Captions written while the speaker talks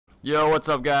Yo, what's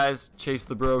up guys?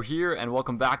 ChaseTheBro here, and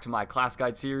welcome back to my class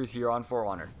guide series here on For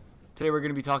Honor. Today we're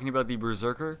going to be talking about the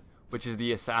Berserker, which is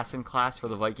the assassin class for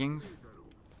the Vikings.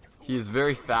 He is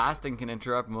very fast and can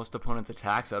interrupt most opponents'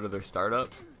 attacks out of their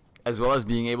startup, as well as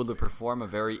being able to perform a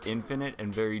very infinite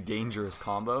and very dangerous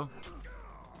combo.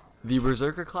 The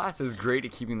Berserker class is great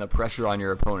at keeping the pressure on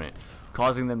your opponent,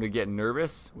 causing them to get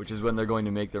nervous, which is when they're going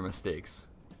to make their mistakes.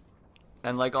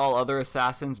 And like all other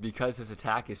assassins, because his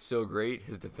attack is so great,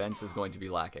 his defense is going to be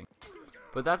lacking.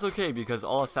 But that's okay, because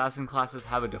all assassin classes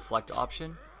have a deflect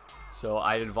option, so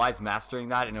I'd advise mastering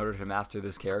that in order to master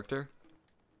this character.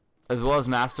 As well as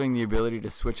mastering the ability to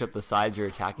switch up the sides you're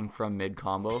attacking from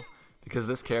mid-combo, because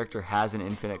this character has an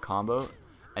infinite combo,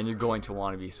 and you're going to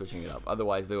want to be switching it up.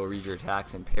 Otherwise they will read your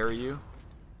attacks and parry you.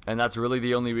 And that's really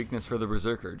the only weakness for the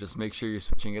Berserker. Just make sure you're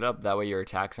switching it up, that way your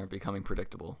attacks aren't becoming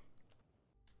predictable.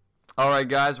 Alright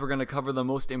guys, we're going to cover the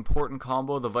most important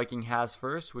combo the Viking has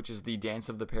first, which is the Dance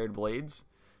of the Paired Blades,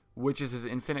 which is his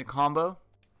infinite combo.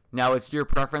 Now it's your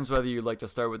preference whether you'd like to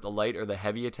start with the light or the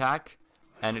heavy attack,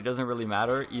 and it doesn't really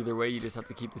matter. Either way, you just have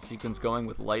to keep the sequence going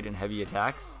with light and heavy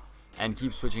attacks, and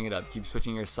keep switching it up. Keep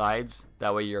switching your sides,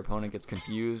 that way your opponent gets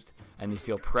confused, and they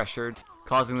feel pressured,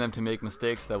 causing them to make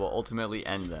mistakes that will ultimately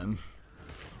end them.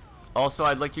 Also,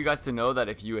 I'd like you guys to know that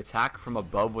if you attack from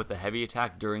above with a heavy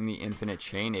attack during the infinite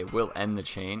chain, it will end the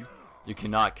chain. You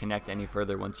cannot connect any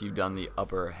further once you've done the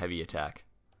upper heavy attack.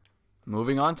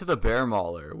 Moving on to the Bear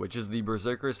Mauler, which is the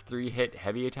Berserker's 3-hit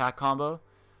heavy attack combo.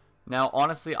 Now,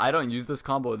 honestly, I don't use this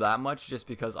combo that much just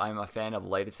because I'm a fan of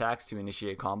light attacks to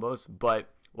initiate combos, but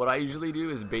what I usually do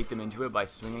is bait them into it by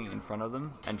swinging in front of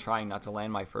them and trying not to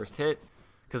land my first hit,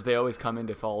 because they always come in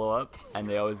to follow up, and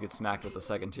they always get smacked with the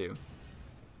second two.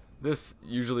 This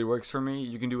usually works for me.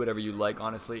 You can do whatever you like,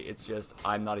 honestly. It's just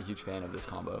I'm not a huge fan of this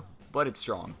combo, but it's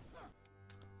strong.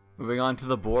 Moving on to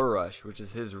the Boar Rush, which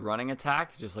is his running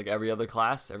attack, just like every other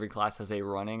class. Every class has a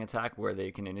running attack where they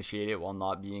can initiate it while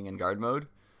not being in guard mode,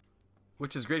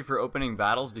 which is great for opening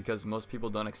battles because most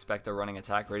people don't expect a running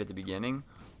attack right at the beginning,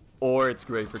 or it's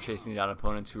great for chasing down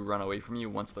opponents who run away from you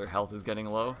once their health is getting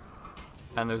low,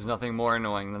 and there's nothing more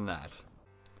annoying than that.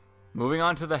 Moving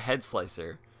on to the Head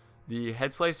Slicer. The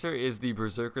Head Slicer is the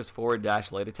Berserker's forward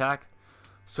dash light attack,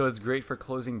 so it's great for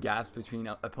closing gaps between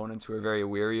opponents who are very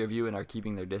wary of you and are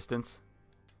keeping their distance.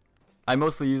 I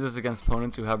mostly use this against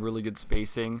opponents who have really good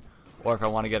spacing, or if I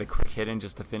want to get a quick hit in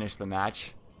just to finish the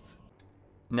match.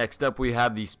 Next up we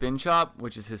have the Spin Chop,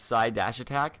 which is his side dash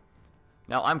attack.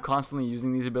 Now I'm constantly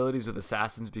using these abilities with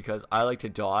assassins because I like to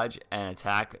dodge and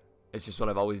attack. It's just what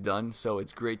I've always done, so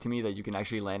it's great to me that you can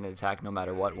actually land an attack no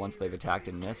matter what once they've attacked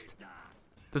and missed.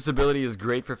 This ability is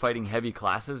great for fighting heavy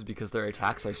classes because their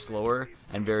attacks are slower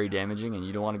and very damaging, and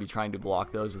you don't want to be trying to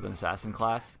block those with an assassin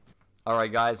class.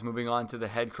 Alright guys, moving on to the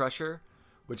Head Crusher,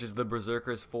 which is the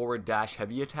Berserker's forward dash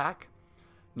heavy attack.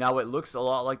 Now it looks a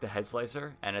lot like the Head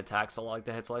Slicer and attacks a lot like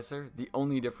the Head Slicer. The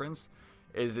only difference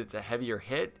is it's a heavier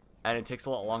hit and it takes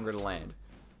a lot longer to land.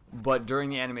 But during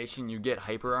the animation you get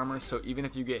hyper armor, so even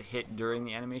if you get hit during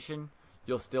the animation,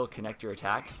 you'll still connect your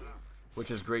attack, which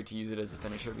is great to use it as a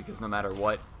finisher because no matter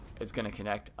what, it's going to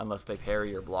connect unless they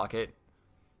parry or block it.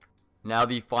 Now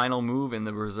the final move in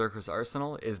the Berserker's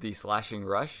arsenal is the Slashing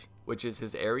Rush, which is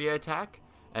his area attack,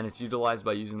 and it's utilized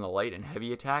by using the light and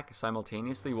heavy attack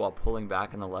simultaneously while pulling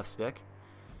back on the left stick.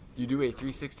 You do a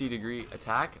 360-degree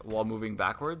attack while moving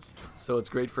backwards, so it's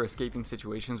great for escaping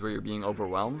situations where you're being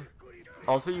overwhelmed.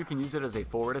 Also, you can use it as a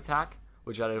forward attack,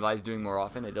 which I'd advise doing more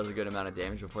often. It does a good amount of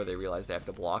damage before they realize they have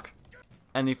to block.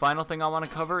 And the final thing I want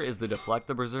to cover is the deflect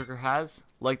the Berserker has.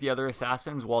 Like the other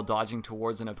assassins, while dodging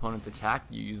towards an opponent's attack,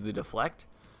 you use the deflect.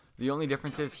 The only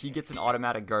difference is he gets an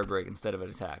automatic guard break instead of an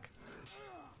attack,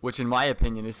 which in my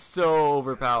opinion is so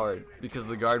overpowered because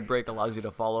the guard break allows you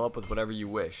to follow up with whatever you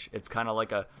wish. It's kind of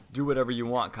like a do whatever you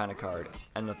want kind of card,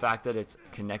 and the fact that it's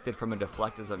connected from a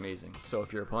deflect is amazing. So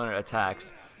if your opponent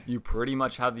attacks, you pretty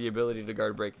much have the ability to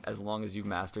guard break as long as you've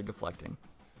mastered deflecting.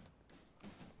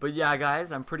 But yeah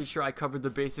guys, I'm pretty sure I covered the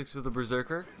basics with the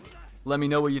Berserker. Let me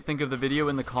know what you think of the video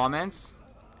in the comments.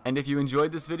 And if you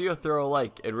enjoyed this video, throw a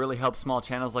like. It really helps small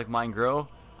channels like mine grow,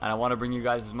 and I want to bring you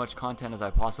guys as much content as I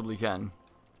possibly can.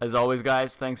 As always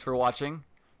guys, thanks for watching.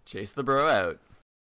 ChaseTheBro out.